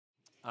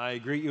I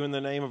greet you in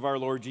the name of our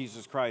Lord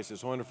Jesus Christ.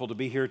 It's wonderful to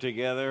be here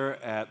together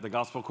at the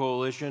Gospel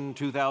Coalition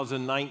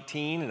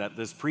 2019 and at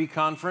this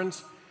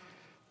pre-conference.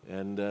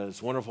 And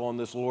it's wonderful on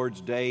this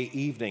Lord's Day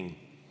evening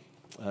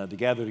to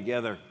gather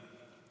together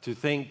to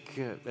think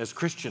as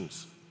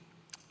Christians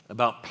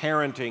about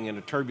parenting in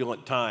a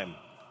turbulent time.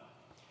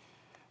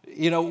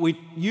 You know, we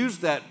use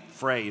that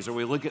phrase, or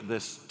we look at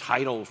this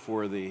title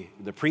for the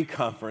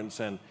pre-conference,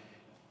 and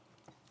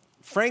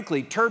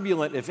frankly,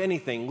 turbulent, if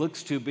anything,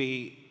 looks to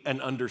be an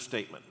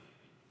understatement.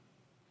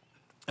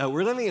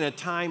 We're living in a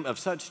time of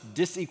such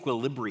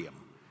disequilibrium,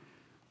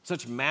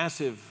 such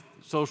massive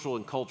social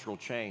and cultural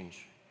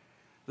change,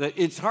 that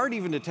it's hard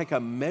even to take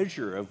a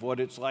measure of what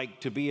it's like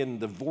to be in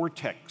the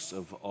vortex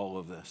of all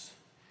of this.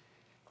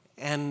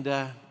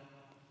 And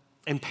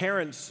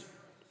parents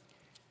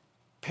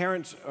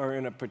are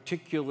in a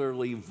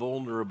particularly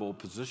vulnerable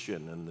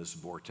position in this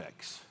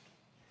vortex.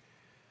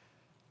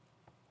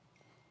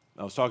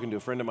 I was talking to a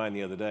friend of mine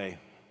the other day.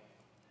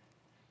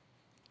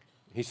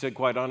 He said,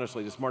 quite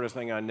honestly, the smartest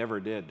thing I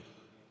never did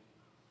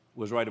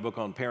was write a book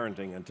on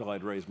parenting until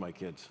I'd raised my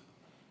kids.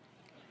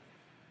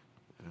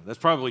 That's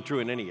probably true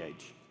in any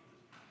age.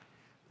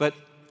 But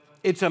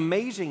it's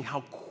amazing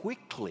how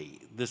quickly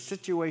the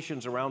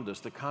situations around us,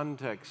 the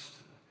context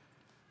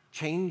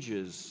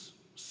changes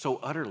so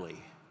utterly.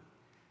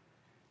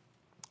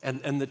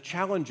 And the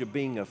challenge of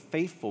being a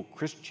faithful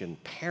Christian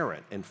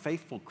parent and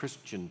faithful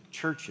Christian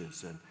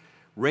churches and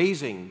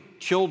raising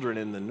children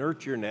in the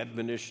nurture and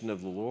admonition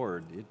of the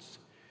Lord, it's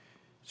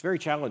very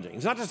challenging.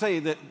 It's not to say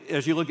that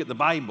as you look at the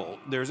Bible,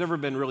 there's ever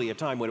been really a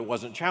time when it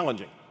wasn't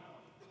challenging.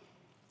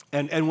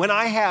 And when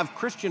I have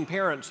Christian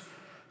parents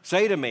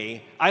say to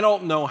me, I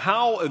don't know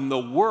how in the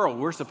world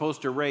we're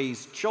supposed to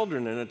raise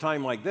children in a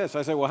time like this,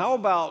 I say, well, how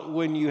about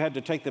when you had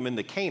to take them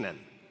into Canaan?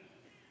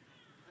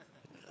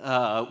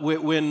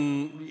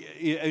 When,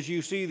 as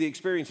you see the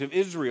experience of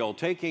Israel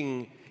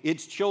taking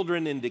its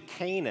children into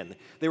Canaan,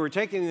 they were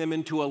taking them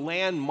into a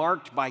land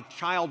marked by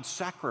child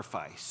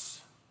sacrifice.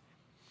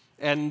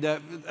 And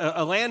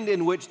a land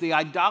in which the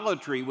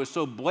idolatry was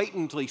so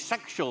blatantly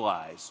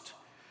sexualized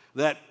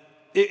that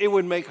it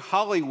would make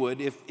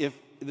Hollywood, if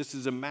this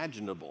is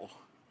imaginable,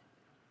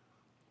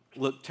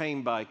 look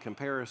tame by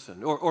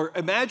comparison. Or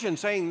imagine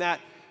saying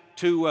that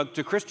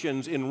to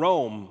Christians in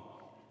Rome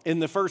in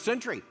the first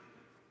century,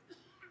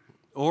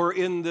 or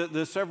in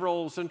the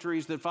several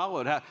centuries that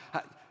followed.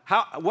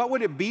 What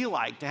would it be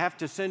like to have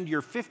to send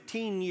your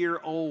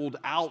 15-year-old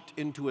out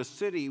into a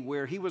city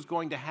where he was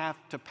going to have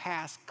to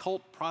pass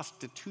cult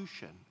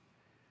prostitution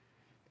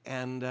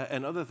and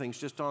other things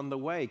just on the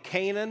way?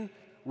 Canaan,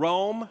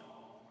 Rome,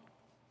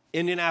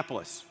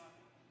 Indianapolis.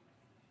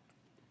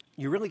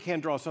 You really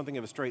can draw something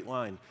of a straight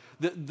line.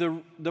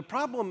 The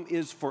problem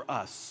is for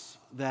us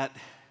that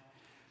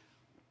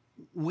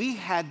we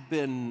had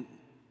been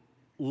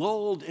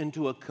lulled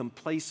into a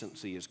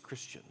complacency as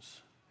Christians,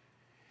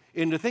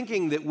 into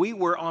thinking that we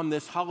were on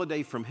this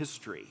holiday from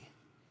history.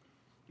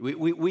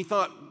 We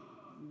thought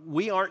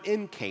we aren't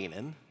in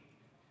Canaan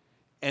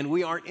and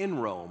we aren't in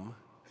Rome,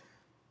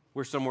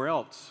 we're somewhere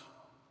else.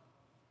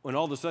 When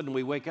all of a sudden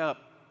we wake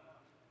up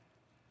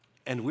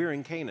and we're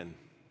in Canaan.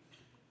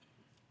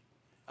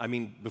 I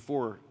mean,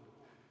 before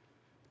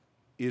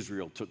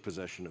Israel took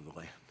possession of the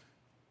land.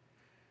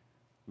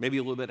 Maybe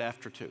a little bit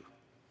after too.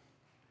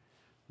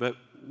 But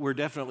we're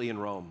definitely in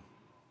Rome.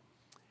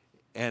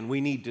 And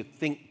we need to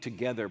think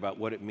together about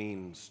what it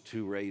means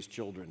to raise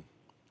children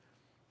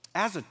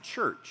as a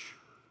church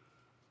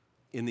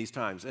in these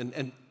times.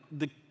 And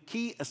the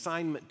key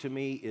assignment to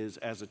me is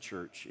as a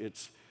church.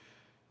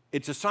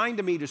 It's assigned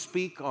to me to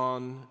speak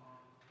on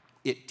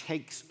it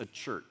takes a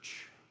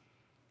church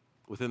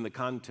within the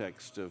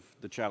context of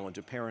the challenge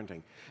of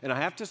parenting. And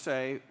I have to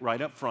say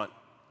right up front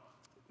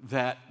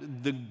that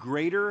the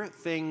greater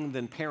thing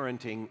than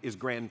parenting is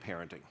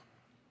grandparenting.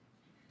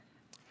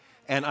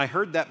 And I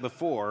heard that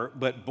before,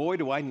 but boy,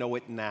 do I know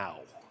it now.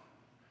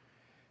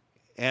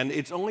 And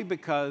it's only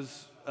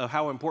because of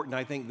how important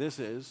I think this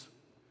is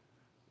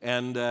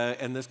and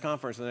this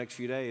conference in the next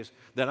few days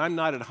that I'm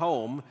not at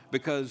home,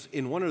 because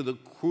in one of the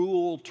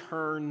cruel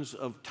turns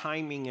of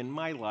timing in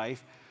my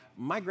life,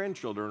 my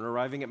grandchildren are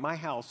arriving at my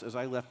house as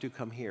I left to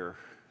come here.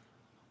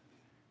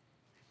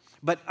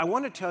 But I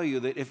want to tell you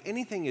that if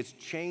anything has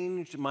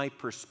changed my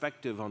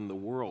perspective on the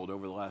world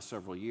over the last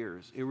several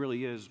years, it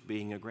really is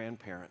being a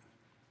grandparent.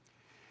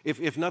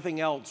 If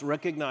nothing else,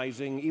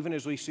 recognizing, even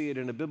as we see it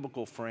in a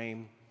biblical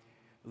frame,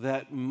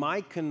 that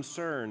my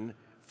concern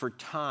for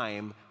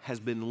time has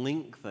been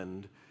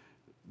lengthened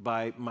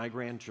by my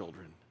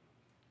grandchildren.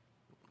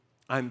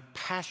 I'm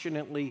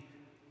passionately,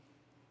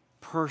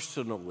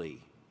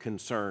 personally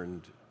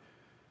concerned,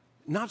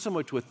 not so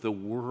much with the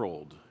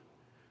world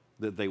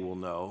that they will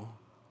know,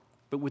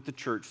 but with the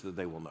church that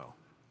they will know.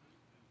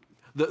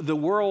 The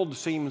world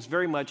seems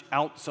very much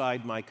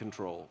outside my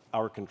control,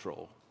 our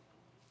control.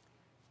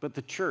 But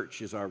the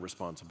church is our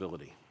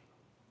responsibility.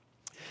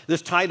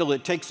 This title,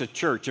 It Takes a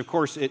Church, of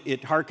course,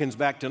 it harkens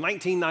back to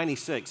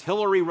 1996,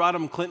 Hillary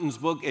Rodham Clinton's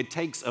book, It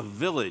Takes a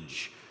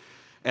Village.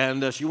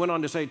 And she went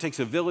on to say, it takes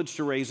a village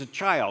to raise a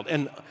child.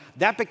 And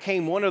that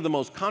became one of the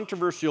most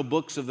controversial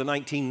books of the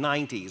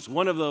 1990s,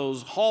 one of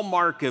those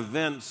hallmark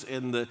events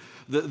in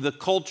the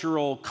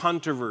cultural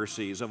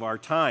controversies of our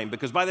time.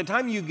 Because by the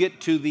time you get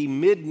to the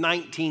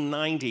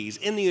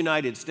mid-1990s in the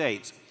United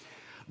States,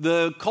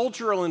 the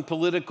cultural and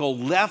political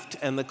left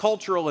and the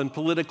cultural and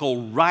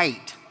political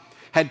right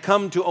had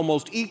come to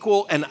almost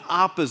equal and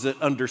opposite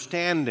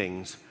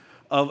understandings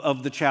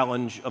of the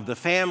challenge of the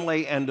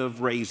family and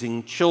of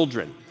raising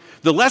children.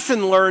 The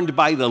lesson learned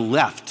by the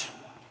left,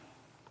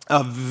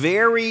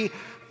 very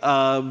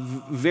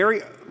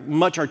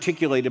much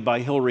articulated by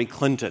Hillary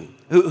Clinton,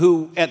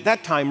 who at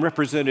that time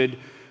represented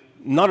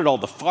not at all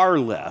the far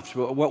left,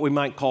 but what we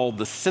might call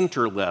the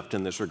center left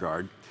in this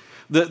regard.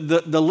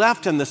 The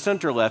left and the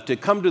center left had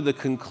come to the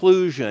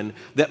conclusion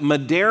that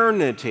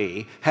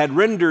modernity had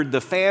rendered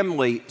the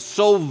family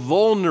so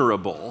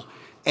vulnerable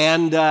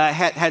and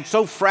had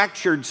so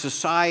fractured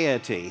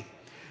society,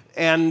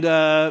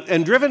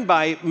 and driven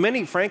by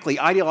many, frankly,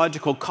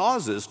 ideological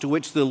causes to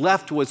which the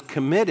left was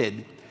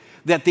committed,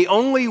 that the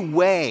only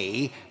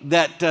way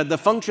that the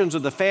functions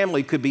of the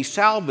family could be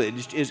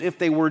salvaged is if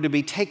they were to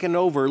be taken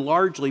over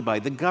largely by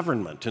the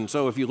government. And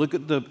so if you look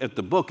at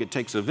the book, It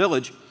Takes a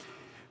Village,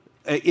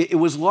 it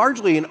was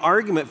largely an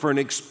argument for an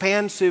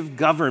expansive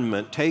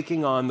government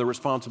taking on the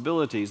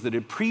responsibilities that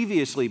had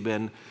previously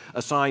been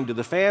assigned to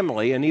the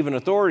family, and even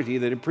authority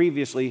that had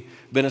previously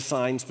been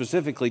assigned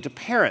specifically to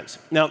parents.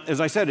 Now, as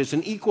I said, it's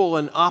an equal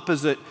and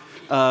opposite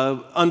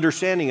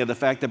understanding of the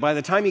fact that by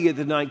the time you get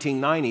to the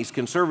 1990s,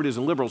 conservatives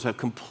and liberals have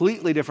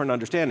completely different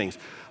understandings.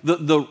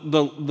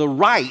 The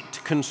right,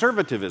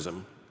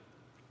 conservatism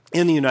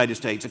in the United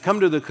States, had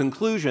come to the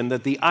conclusion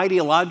that the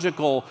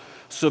ideological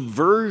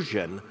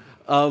subversion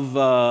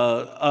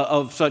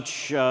of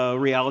such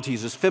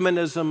realities as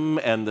feminism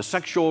and the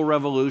sexual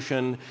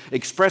revolution,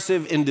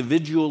 expressive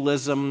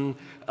individualism,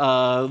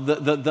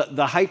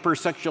 the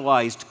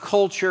hypersexualized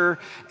culture,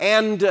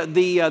 and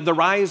the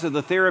rise of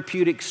the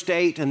therapeutic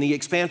state and the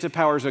expansive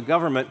powers of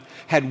government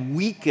had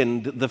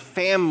weakened the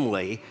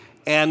family.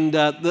 And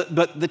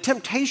but the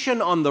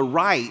temptation on the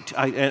right,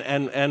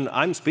 and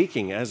I'm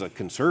speaking as a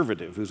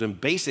conservative who's in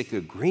basic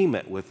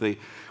agreement with the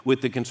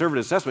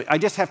conservative assessment, I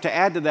just have to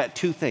add to that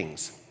two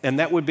things. And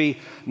that would be,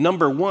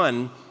 number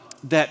one,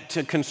 that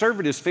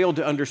conservatives failed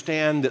to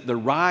understand that the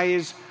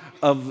rise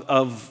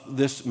of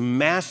this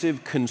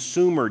massive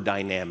consumer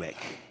dynamic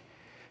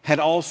had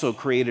also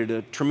created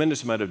a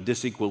tremendous amount of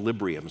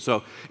disequilibrium.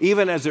 So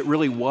even as it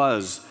really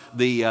was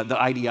the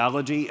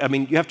ideology, I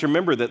mean, you have to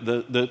remember that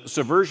the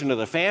subversion of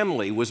the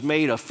family was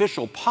made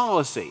official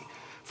policy,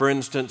 for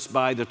instance,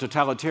 by the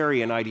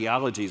totalitarian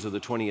ideologies of the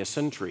 20th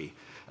century,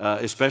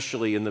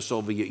 especially in the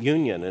Soviet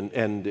Union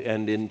and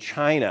in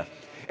China.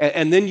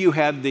 And then you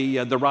had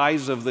the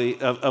rise of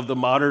the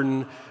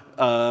modern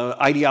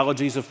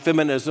ideologies of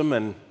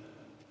feminism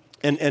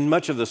and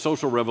much of the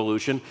social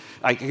revolution.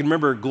 I can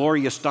remember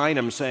Gloria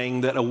Steinem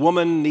saying that a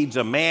woman needs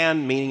a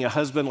man, meaning a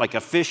husband, like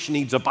a fish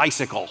needs a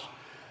bicycle.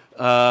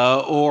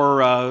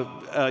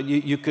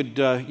 You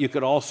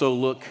could also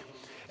look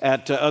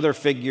at other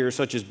figures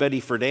such as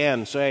Betty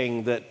Friedan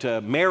saying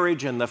that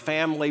marriage and the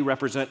family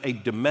represent a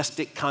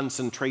domestic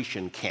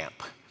concentration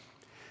camp.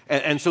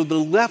 And so the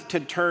left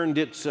had turned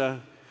its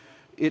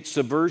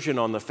subversion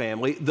on the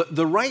family.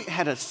 The right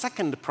had a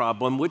second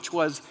problem, which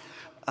was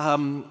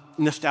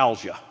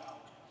nostalgia.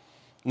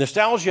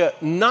 Nostalgia,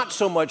 not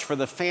so much for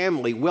the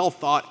family, well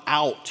thought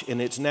out in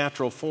its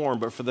natural form,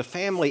 but for the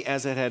family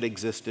as it had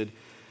existed,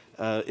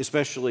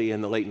 especially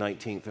in the late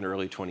 19th and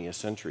early 20th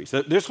centuries.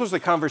 So this was the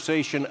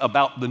conversation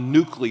about the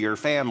nuclear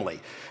family.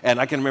 And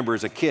I can remember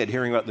as a kid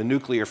hearing about the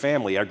nuclear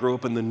family. I grew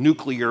up in the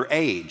nuclear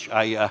age.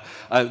 Some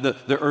of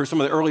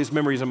the earliest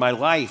memories of my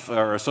life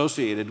are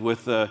associated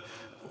with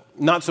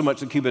not so much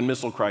the Cuban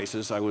Missile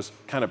Crisis. I was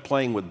kind of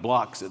playing with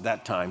blocks at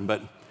that time,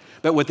 but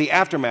with the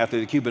aftermath of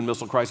the Cuban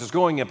Missile Crisis,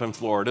 growing up in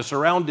Florida,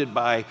 surrounded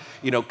by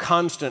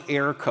constant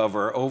air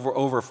cover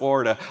over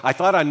Florida, I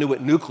thought I knew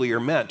what nuclear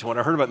meant. When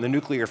I heard about the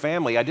nuclear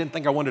family, I didn't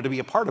think I wanted to be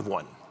a part of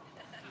one.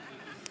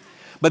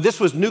 But this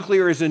was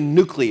nuclear as in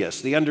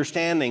nucleus, the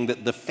understanding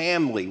that the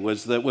family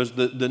was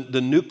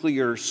the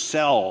nuclear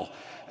cell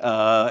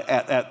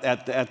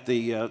at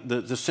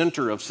the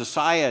center of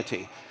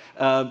society.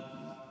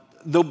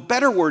 The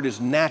better word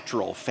is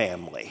natural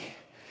family.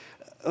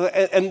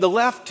 And the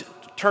left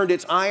turned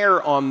its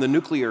ire on the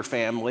nuclear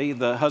family,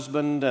 the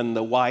husband and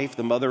the wife,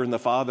 the mother and the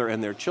father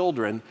and their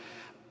children,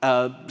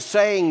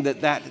 saying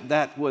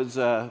that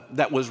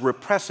was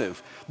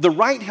repressive. The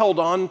right held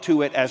on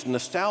to it as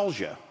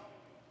nostalgia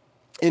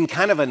in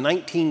kind of a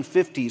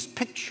 1950s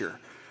picture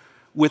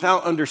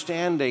without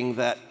understanding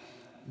that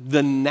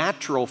the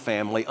natural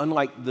family,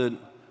 unlike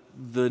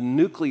the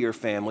nuclear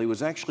family,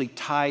 was actually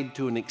tied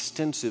to an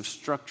extensive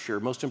structure,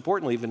 most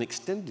importantly, of an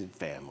extended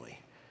family,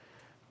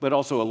 but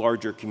also a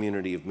larger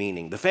community of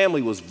meaning. The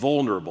family was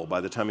vulnerable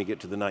by the time you get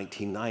to the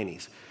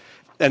 1990s.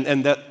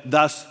 And that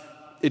thus,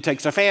 it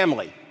takes a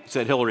family,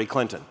 said Hillary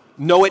Clinton.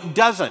 No, it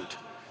doesn't,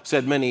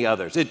 said many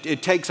others.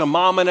 It takes a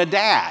mom and a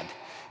dad.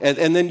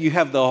 And then you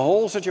have the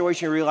whole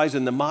situation. You realize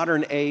in the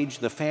modern age,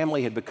 the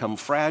family had become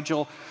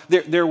fragile.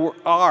 There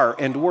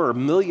were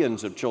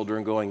millions of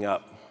children growing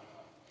up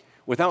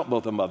without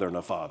both a mother and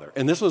a father.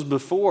 And this was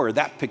before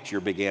that picture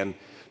began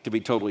to be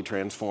totally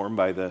transformed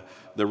by the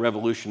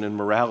revolution in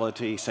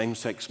morality,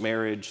 same-sex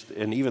marriage,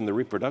 and even the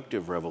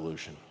reproductive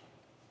revolution.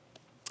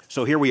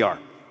 So here we are.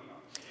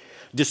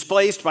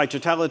 Displaced by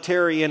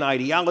totalitarian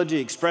ideology,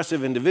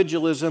 expressive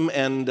individualism,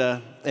 and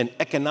an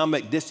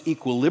economic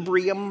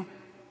disequilibrium,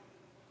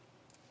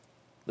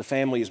 the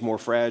family is more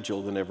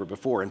fragile than ever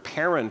before. And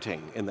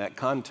parenting in that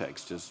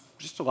context is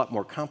just a lot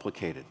more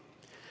complicated.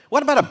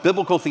 What about a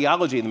biblical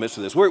theology in the midst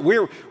of this?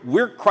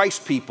 We're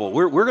Christ people.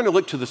 We're going to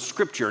look to the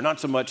Scripture,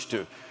 not so much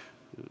to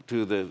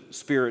the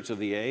spirits of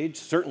the age,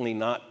 certainly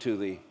not to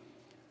the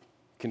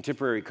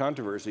contemporary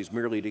controversies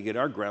merely to get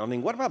our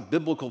grounding. What about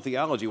biblical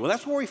theology? Well,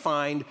 that's where we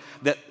find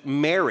that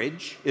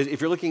marriage,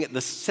 if you're looking at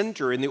the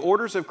center in the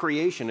orders of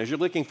creation, as you're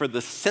looking for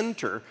the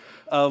center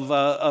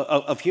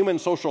of human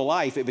social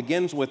life, it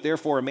begins with,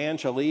 therefore, a man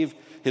shall leave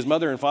his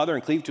mother and father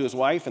and cleave to his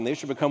wife, and they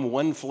shall become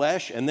one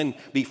flesh, and then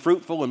be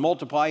fruitful and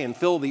multiply and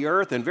fill the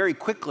earth. And very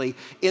quickly,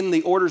 in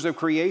the orders of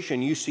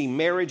creation, you see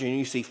marriage and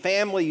you see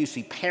family, you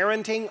see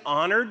parenting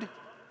honored.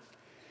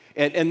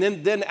 And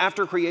then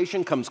after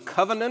creation comes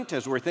covenant,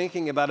 as we're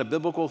thinking about a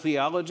biblical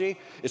theology,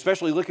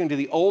 especially looking to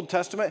the Old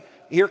Testament.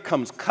 Here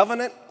comes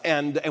covenant,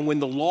 and when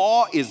the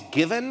law is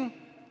given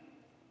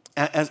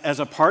as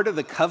a part of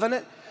the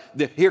covenant,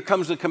 here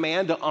comes the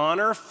command to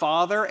honor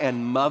father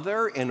and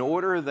mother in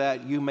order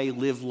that you may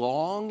live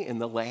long in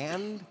the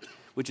land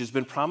which has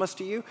been promised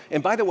to you.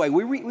 And by the way,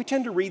 we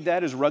tend to read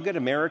that as rugged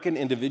American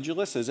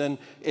individualists, as in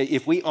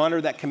if we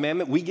honor that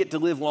commandment, we get to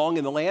live long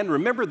in the land.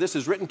 Remember, this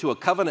is written to a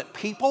covenant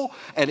people,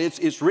 and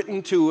it's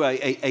written to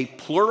a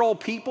plural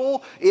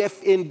people.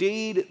 If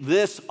indeed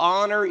this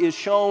honor is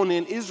shown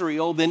in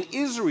Israel, then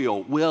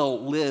Israel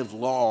will live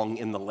long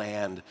in the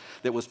land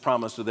that was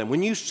promised to them.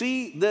 When you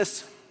see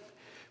this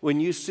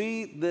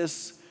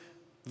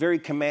very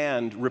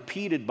command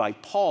repeated by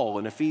Paul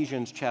in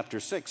Ephesians chapter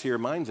 6, he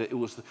reminds it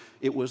was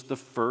the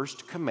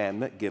first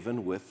commandment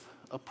given with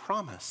a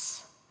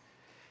promise.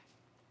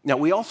 Now,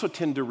 we also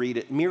tend to read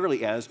it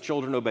merely as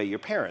children obey your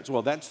parents.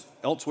 Well, that's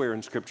elsewhere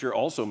in Scripture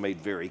also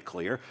made very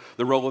clear.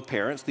 The role of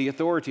parents, the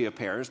authority of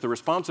parents, the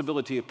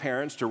responsibility of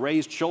parents to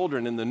raise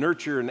children in the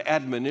nurture and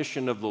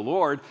admonition of the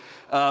Lord.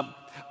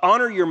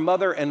 Honor your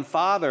mother and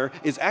father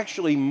is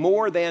actually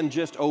more than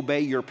just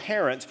obey your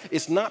parents.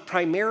 It's not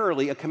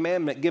primarily a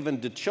commandment given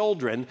to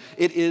children.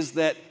 It is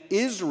that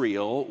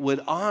Israel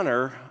would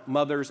honor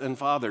mothers and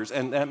fathers,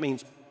 and that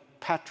means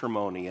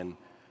patrimony and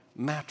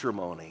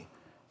matrimony.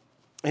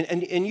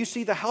 And you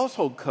see the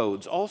household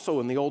codes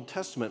also in the Old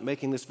Testament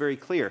making this very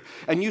clear.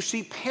 And you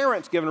see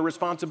parents given a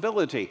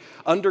responsibility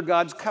under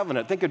God's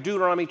covenant. Think of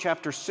Deuteronomy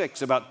chapter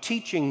 6 about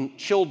teaching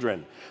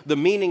children the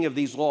meaning of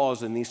these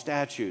laws and these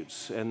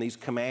statutes and these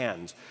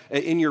commands.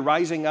 In your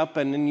rising up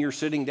and in your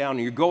sitting down,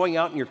 and you're going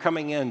out and you're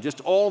coming in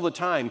just all the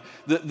time.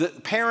 The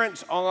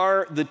parents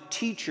are the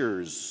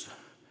teachers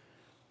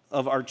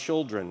of our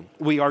children.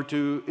 We are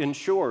to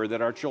ensure that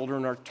our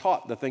children are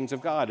taught the things of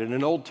God. In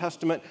an Old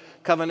Testament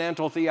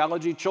covenantal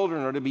theology,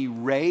 children are to be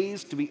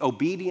raised to be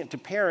obedient to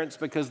parents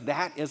because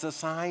that is a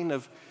sign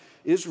of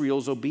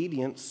Israel's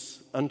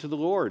obedience unto the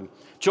Lord.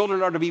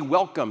 Children are to be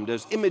welcomed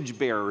as image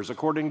bearers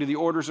according to the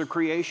orders of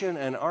creation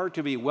and are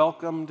to be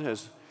welcomed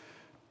as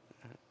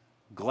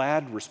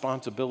glad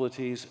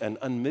responsibilities and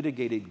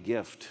unmitigated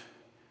gift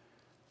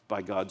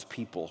by God's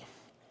people.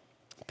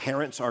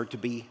 Parents are to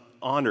be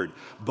honored,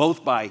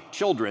 both by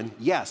children,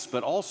 yes,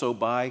 but also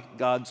by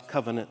God's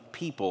covenant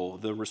people,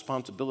 the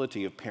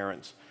responsibility of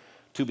parents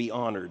to be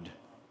honored.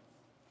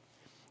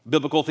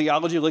 Biblical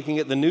theology, looking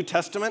at the New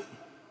Testament,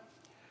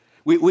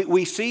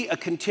 we see a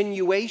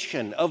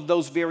continuation of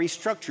those very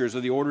structures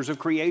of the orders of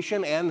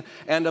creation and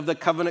of the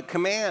covenant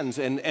commands.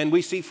 And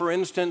we see, for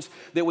instance,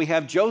 that we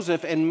have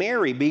Joseph and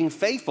Mary being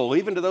faithful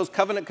even to those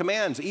covenant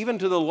commands, even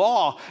to the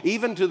law,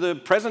 even to the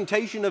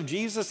presentation of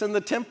Jesus in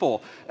the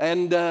temple.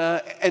 And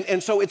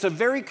so it's a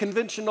very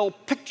conventional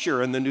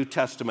picture in the New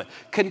Testament.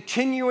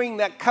 Continuing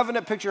that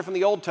covenant picture from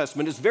the Old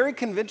Testament is very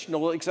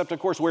conventional, except, of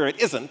course, where it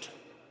isn't.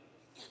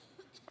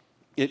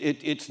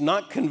 It's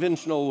not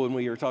conventional when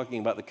we are talking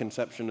about the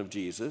conception of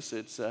Jesus.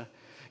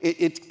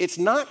 It's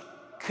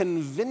not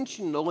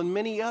conventional in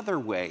many other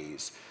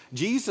ways.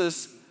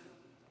 Jesus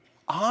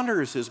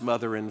honors his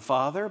mother and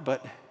father,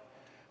 but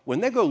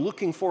when they go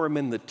looking for him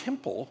in the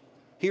temple,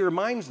 he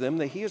reminds them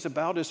that he is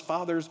about his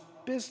father's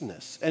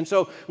business. And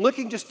so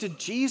looking just to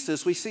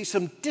Jesus, we see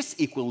some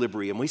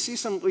disequilibrium. We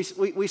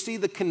see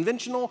the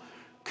conventional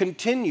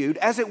continued,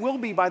 as it will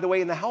be, by the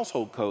way, in the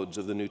household codes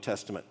of the New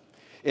Testament.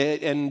 We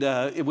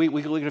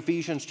can look at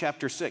Ephesians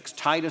chapter 6,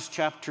 Titus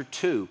chapter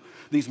 2,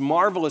 these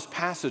marvelous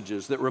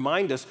passages that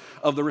remind us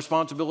of the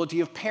responsibility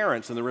of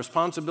parents and the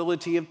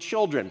responsibility of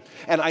children.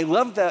 And I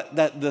love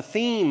that the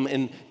theme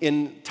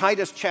in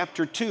Titus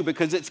chapter 2,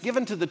 because it's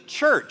given to the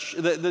church.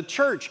 The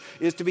church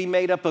is to be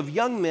made up of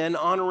young men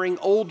honoring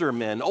older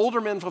men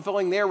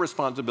fulfilling their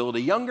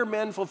responsibility, younger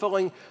men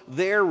fulfilling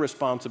their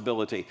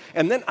responsibility.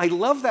 And then I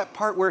love that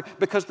part where,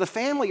 because the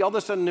family all of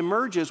a sudden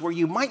emerges where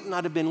you might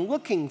not have been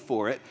looking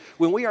for it,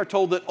 when we are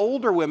told that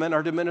older women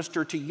are to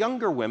minister to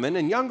younger women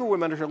and younger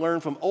women are to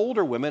learn from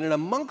older women, and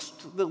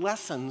amongst the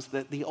lessons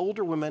that the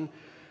older women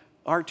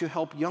are to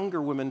help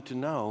younger women to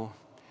know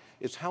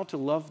is how to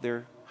love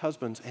their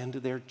husbands and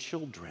their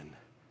children.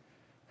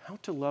 How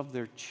to love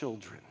their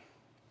children.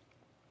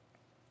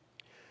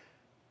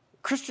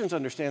 Christians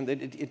understand that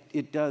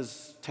it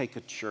does take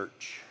a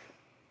church.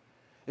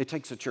 It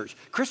takes a church.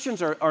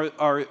 Christians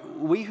are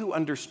we who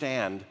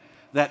understand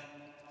that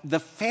the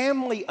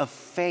family of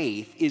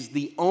faith is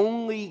the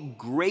only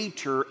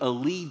greater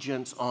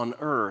allegiance on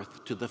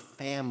earth to the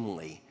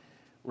family,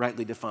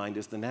 rightly defined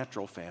as the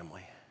natural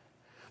family.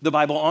 The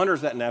Bible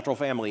honors that natural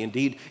family.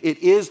 Indeed, it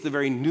is the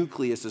very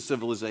nucleus of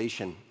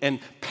civilization.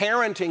 And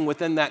parenting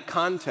within that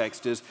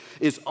context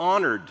is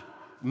honored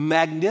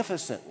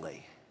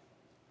magnificently.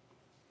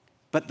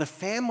 But the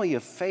family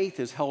of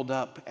faith is held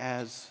up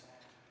as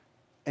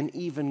an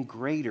even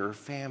greater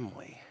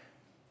family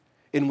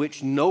in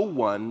which no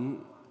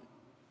one,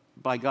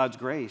 by God's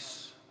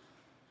grace,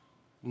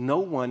 no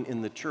one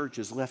in the church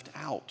is left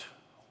out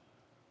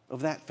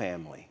of that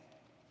family.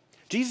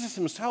 Jesus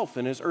himself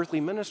in his earthly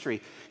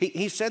ministry,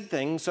 he said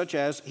things such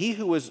as, he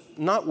who is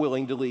not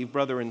willing to leave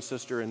brother and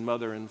sister and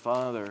mother and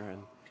father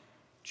and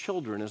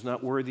children is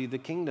not worthy of the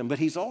kingdom. But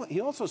he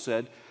also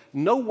said,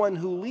 no one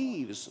who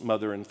leaves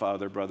mother and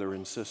father, brother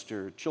and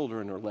sister,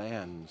 children or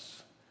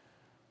lands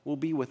will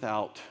be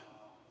without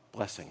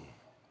blessing,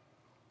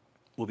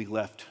 will be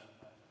left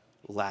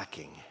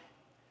lacking.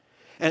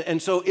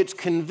 And so it's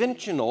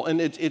conventional, and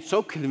it's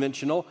so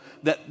conventional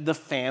that the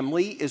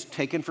family is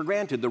taken for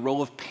granted. The role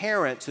of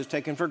parents is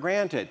taken for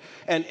granted.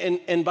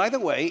 And by the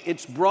way,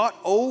 it's brought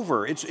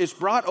over. It's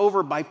brought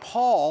over by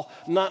Paul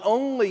not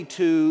only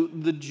to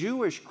the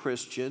Jewish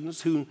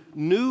Christians who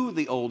knew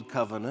the Old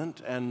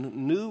Covenant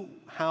and knew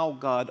how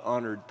God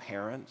honored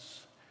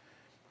parents,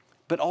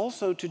 but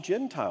also to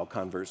Gentile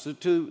converts,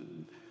 to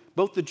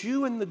both the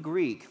Jew and the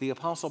Greek. The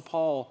Apostle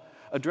Paul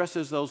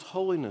addresses those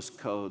holiness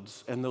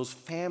codes and those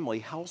family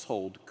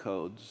household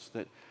codes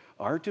that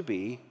are to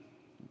be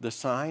the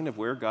sign of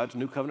where God's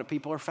new covenant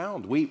people are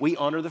found. We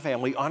honor the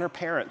family, honor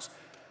parents,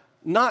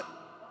 not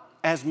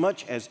as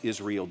much as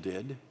Israel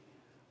did,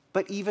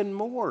 but even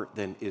more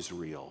than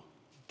Israel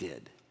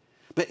did.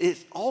 But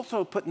it's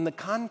also put in the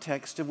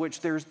context of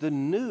which there's the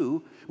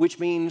new, which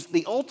means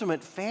the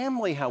ultimate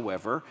family,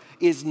 however,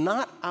 is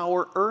not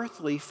our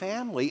earthly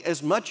family.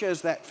 As much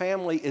as that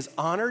family is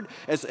honored,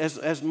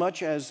 as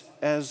much as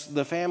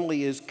the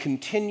family is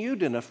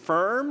continued and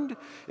affirmed,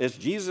 as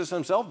Jesus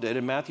himself did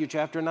in Matthew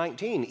chapter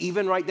 19,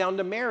 even right down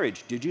to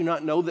marriage. Did you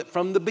not know that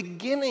from the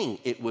beginning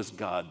it was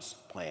God's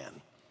plan?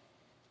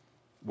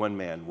 One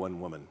man, one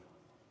woman.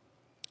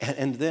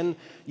 And then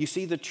you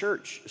see the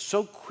church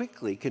so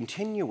quickly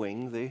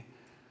continuing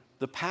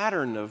the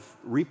pattern of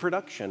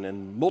reproduction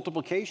and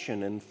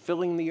multiplication and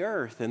filling the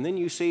earth. And then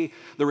you see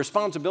the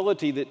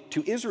responsibility that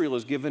to Israel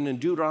is given in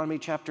Deuteronomy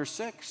chapter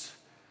 6.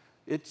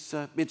 It's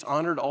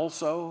honored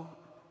also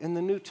in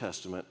the New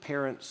Testament.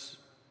 Parents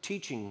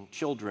teaching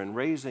children,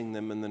 raising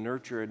them in the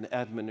nurture and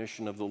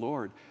admonition of the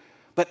Lord.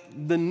 But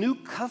the new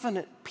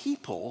covenant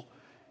people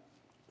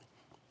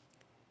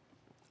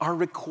are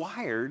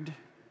required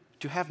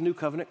to have new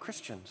covenant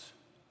Christians.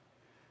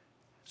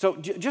 So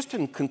just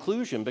in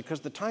conclusion, because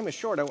the time is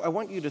short, I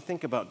want you to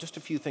think about just a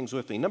few things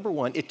with me. Number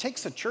one, it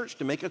takes a church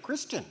to make a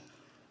Christian.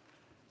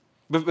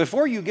 But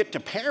before you get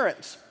to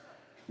parents,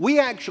 we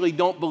actually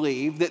don't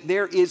believe that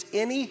there is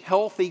any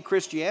healthy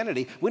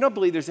Christianity. We don't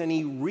believe there's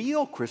any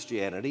real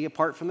Christianity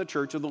apart from the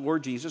church of the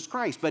Lord Jesus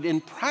Christ. But in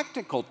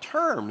practical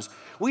terms,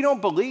 we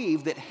don't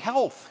believe that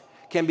health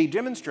can be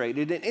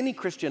demonstrated in any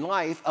Christian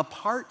life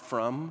apart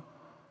from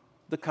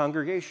the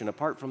congregation,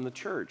 apart from the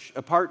church,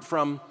 apart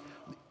from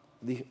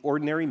the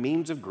ordinary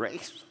means of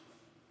grace,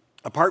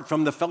 apart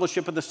from the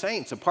fellowship of the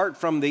saints, apart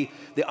from the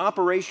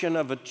operation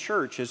of a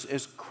church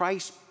as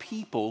Christ's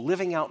people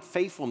living out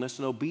faithfulness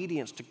and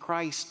obedience to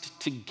Christ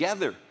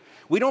together.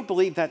 We don't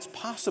believe that's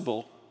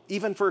possible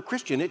even for a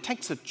Christian. It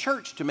takes a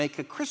church to make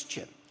a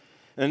Christian.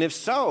 And if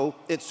so,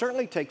 it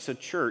certainly takes a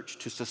church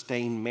to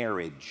sustain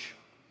marriage.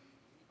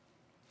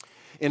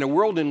 In a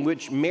world in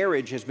which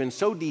marriage has been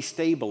so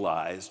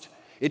destabilized,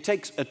 it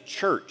takes a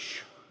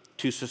church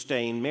to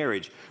sustain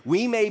marriage.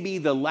 We may be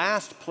the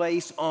last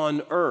place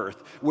on earth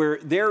where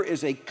there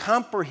is a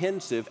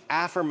comprehensive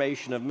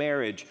affirmation of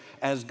marriage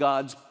as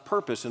God's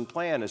purpose and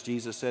plan, as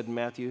Jesus said in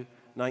Matthew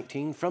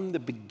 19, from the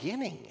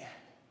beginning.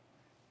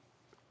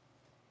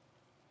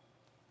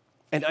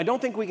 And I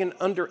don't think we can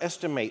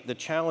underestimate the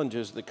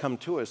challenges that come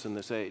to us in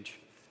this age,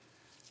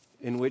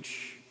 in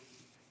which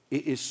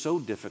It is so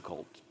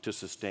difficult to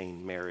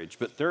sustain marriage.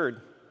 But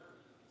third,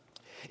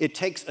 it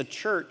takes a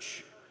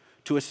church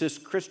to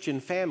assist Christian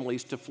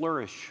families to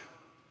flourish.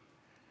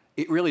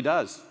 It really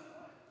does.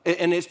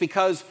 And it's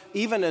because,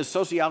 even as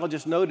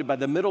sociologists noted, by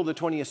the middle of the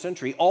 20th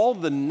century, all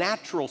the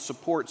natural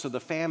supports of the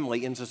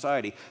family in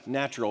society,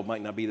 natural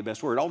might not be the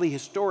best word, all the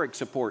historic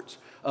supports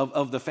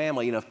of the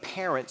family and of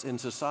parents in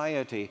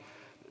society,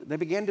 they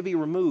began to be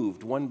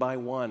removed one by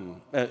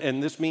one.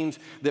 And this means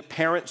that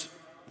parents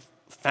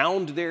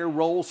found their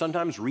role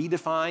sometimes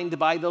redefined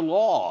by the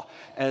law.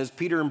 As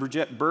Peter and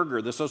Bridget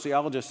Berger, the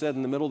sociologist, said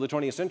in the middle of the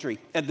 20th century,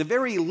 at the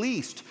very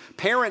least,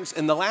 parents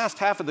in the last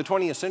half of the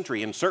 20th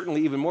century, and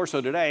certainly even more so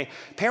today,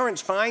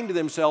 parents find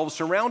themselves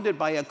surrounded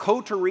by a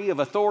coterie of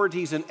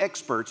authorities and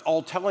experts,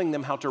 all telling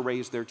them how to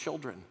raise their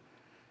children.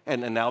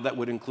 And now that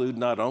would include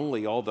not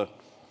only all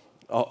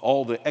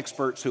the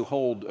experts who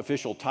hold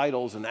official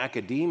titles in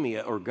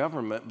academia or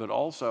government, but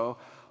also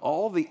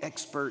all the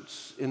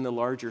experts in the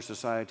larger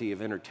society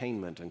of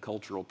entertainment and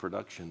cultural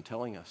production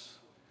telling us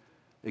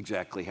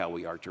exactly how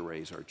we are to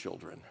raise our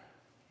children.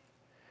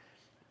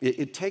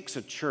 It takes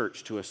a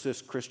church to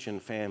assist Christian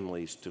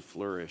families to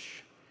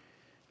flourish.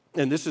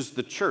 And this is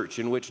the church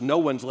in which no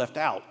one's left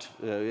out,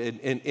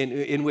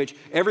 in which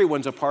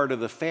everyone's a part of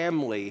the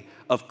family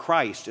of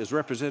Christ as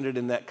represented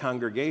in that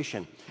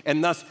congregation.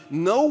 And thus,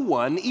 no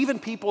one, even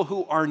people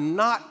who are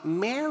not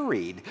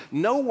married,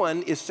 no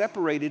one is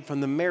separated from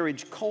the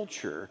marriage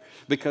culture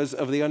because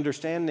of the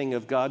understanding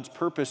of God's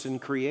purpose in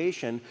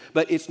creation.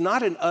 But it's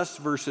not an us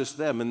versus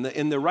them.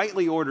 In the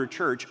rightly ordered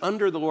church,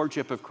 under the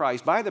lordship of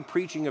Christ, by the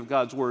preaching of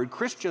God's word,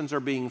 Christians are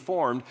being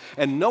formed,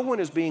 and no one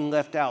is being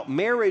left out.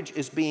 Marriage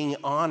is being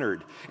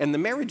honored, and the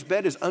marriage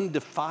bed is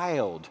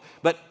undefiled.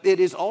 But it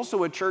is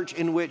also a church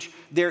in which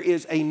there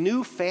is a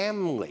new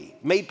family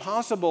made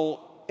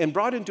possible and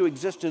brought into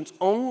existence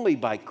only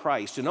by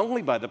Christ and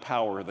only by the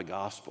power of the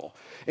gospel.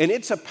 And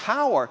it's a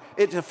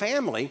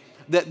family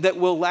that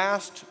will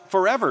last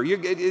forever.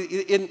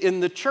 In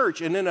the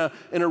church and in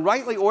a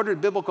rightly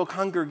ordered biblical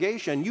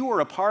congregation, you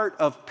are a part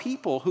of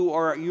people who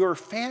are your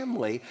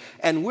family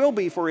and will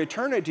be for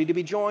eternity, to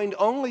be joined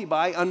only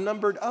by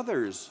unnumbered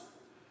others,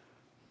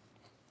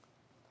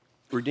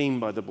 redeemed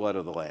by the blood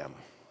of the Lamb.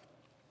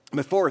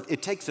 But fourth,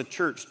 it takes a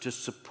church to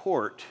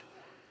support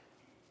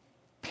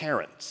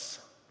parents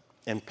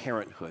and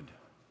parenthood.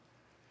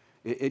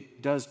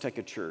 It does take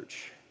a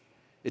church.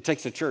 It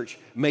takes a church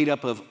made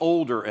up of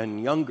older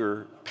and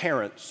younger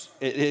parents.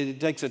 It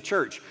takes a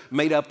church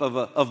made up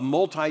of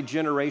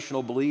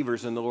multi-generational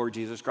believers in the Lord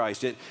Jesus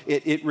Christ.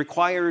 It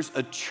requires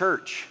a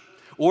church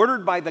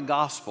ordered by the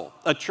gospel,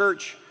 a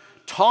church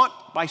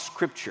taught by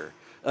Scripture,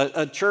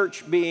 a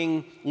church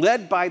being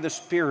led by the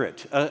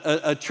Spirit,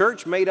 a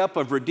church made up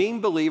of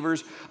redeemed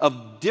believers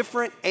of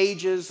different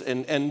ages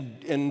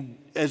and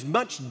as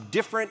much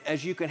different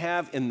as you can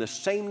have in the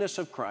sameness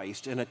of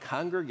Christ in a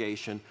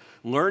congregation,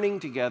 learning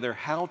together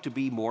how to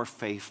be more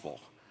faithful.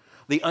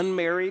 The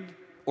unmarried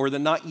or the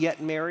not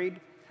yet married,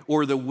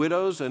 or the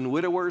widows and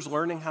widowers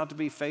learning how to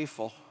be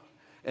faithful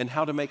and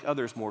how to make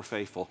others more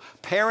faithful.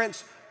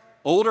 Parents,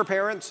 older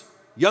parents,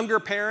 younger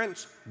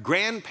parents,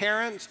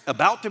 grandparents,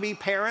 about to be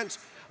parents,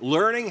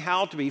 learning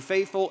how to be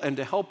faithful and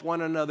to help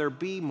one another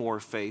be more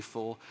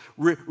faithful,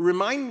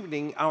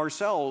 reminding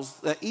ourselves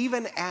that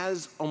even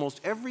as almost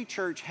every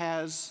church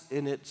has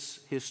in its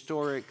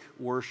historic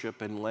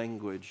worship and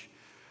language,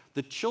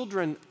 the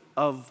children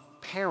of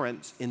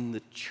parents in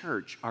the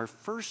church are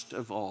first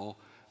of all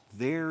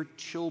their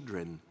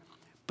children,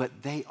 but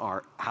they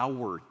are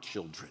our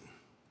children.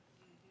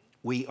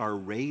 We are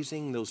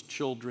raising those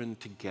children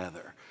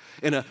together.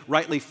 In a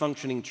rightly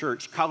functioning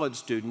church, college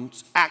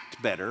students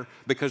act better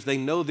because they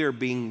know they're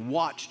being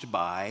watched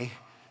by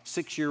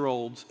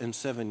 6-year-olds and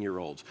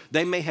 7-year-olds.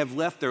 They may have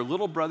left their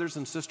little brothers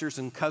and sisters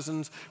and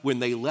cousins when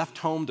they left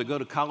home to go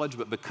to college,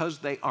 but because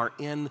they are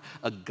in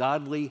a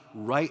godly,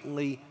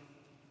 rightly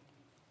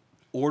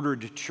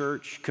ordered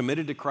church,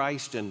 committed to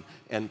Christ and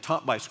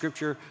taught by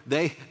Scripture,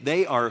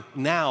 they are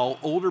now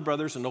older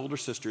brothers and older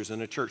sisters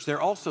in a church. They're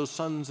also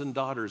sons and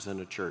daughters in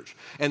a church.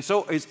 And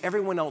so is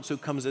everyone else who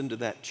comes into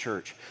that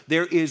church.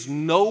 There is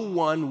no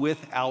one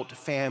without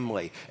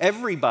family.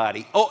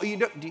 Everybody.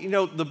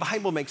 The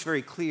Bible makes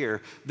very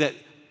clear that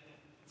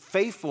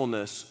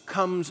faithfulness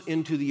comes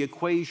into the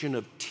equation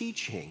of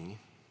teaching,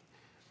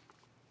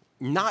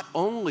 not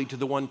only to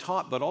the one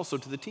taught, but also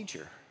to the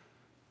teacher.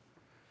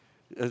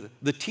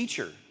 The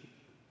teacher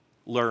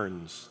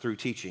learns through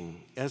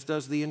teaching, as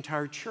does the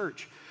entire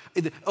church.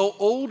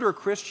 Older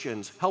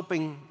Christians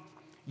helping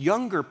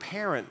younger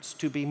parents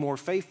to be more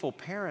faithful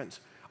parents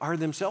are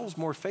themselves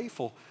more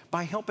faithful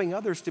by helping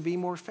others to be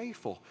more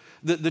faithful.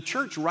 The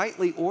church,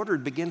 rightly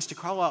ordered, begins to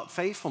call out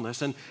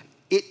faithfulness, and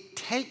it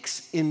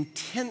takes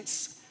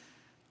intense,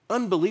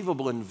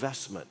 unbelievable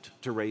investment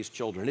to raise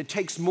children. It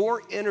takes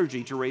more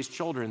energy to raise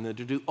children than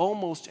to do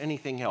almost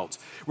anything else.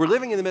 We're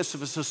living in the midst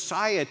of a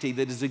society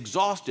that is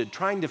exhausted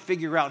trying to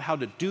figure out how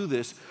to do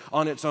this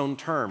on its own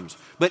terms.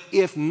 But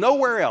if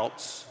nowhere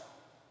else,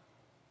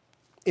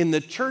 in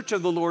the church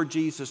of the Lord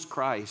Jesus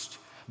Christ,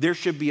 There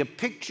should be a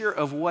picture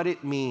of what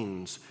it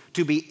means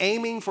to be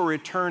aiming for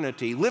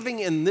eternity, living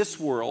in this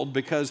world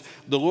because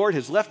the Lord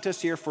has left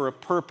us here for a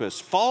purpose,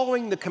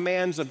 following the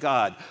commands of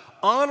God,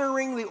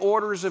 honoring the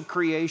orders of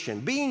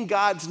creation, being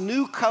God's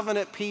new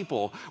covenant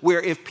people,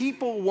 where if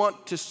people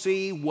want to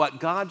see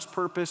what God's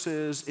purpose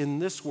is in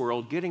this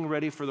world, getting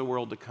ready for the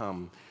world to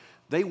come,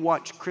 they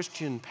watch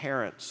Christian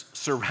parents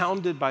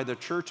surrounded by the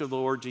church of the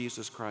Lord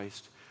Jesus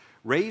Christ,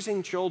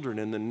 raising children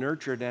in the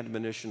nurture and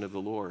admonition of the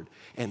Lord,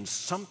 and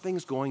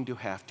something's going to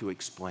have to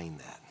explain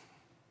that.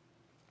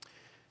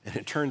 And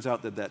it turns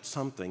out that that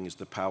something is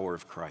the power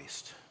of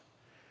Christ.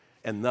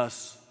 And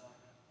thus,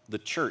 the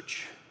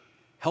church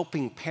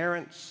helping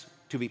parents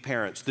to be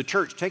parents, the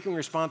church taking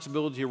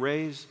responsibility to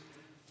raise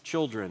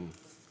children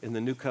in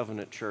the New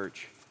Covenant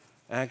church,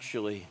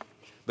 actually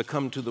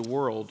become to the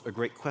world a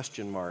great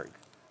question mark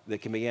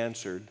that can be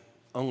answered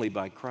only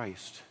by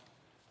Christ.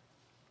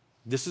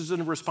 This is a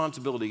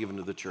responsibility given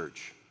to the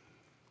church.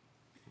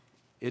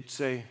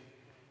 It's a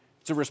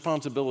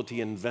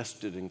responsibility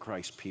invested in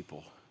Christ's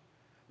people.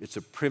 It's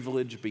a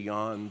privilege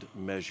beyond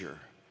measure,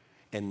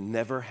 and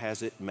never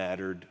has it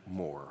mattered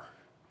more.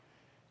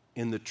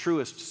 In the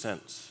truest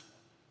sense,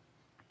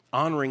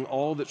 honoring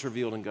all that's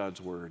revealed in God's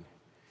word,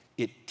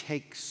 it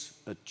takes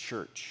a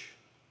church,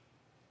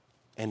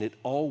 and it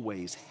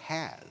always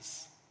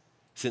has,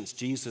 since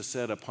Jesus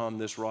said, "Upon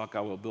this rock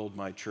I will build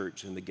my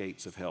church, and the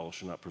gates of hell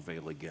shall not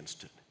prevail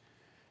against it."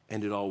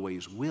 And it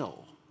always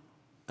will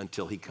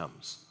until he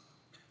comes.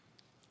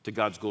 To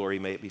God's glory,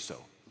 may it be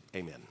so.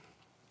 Amen.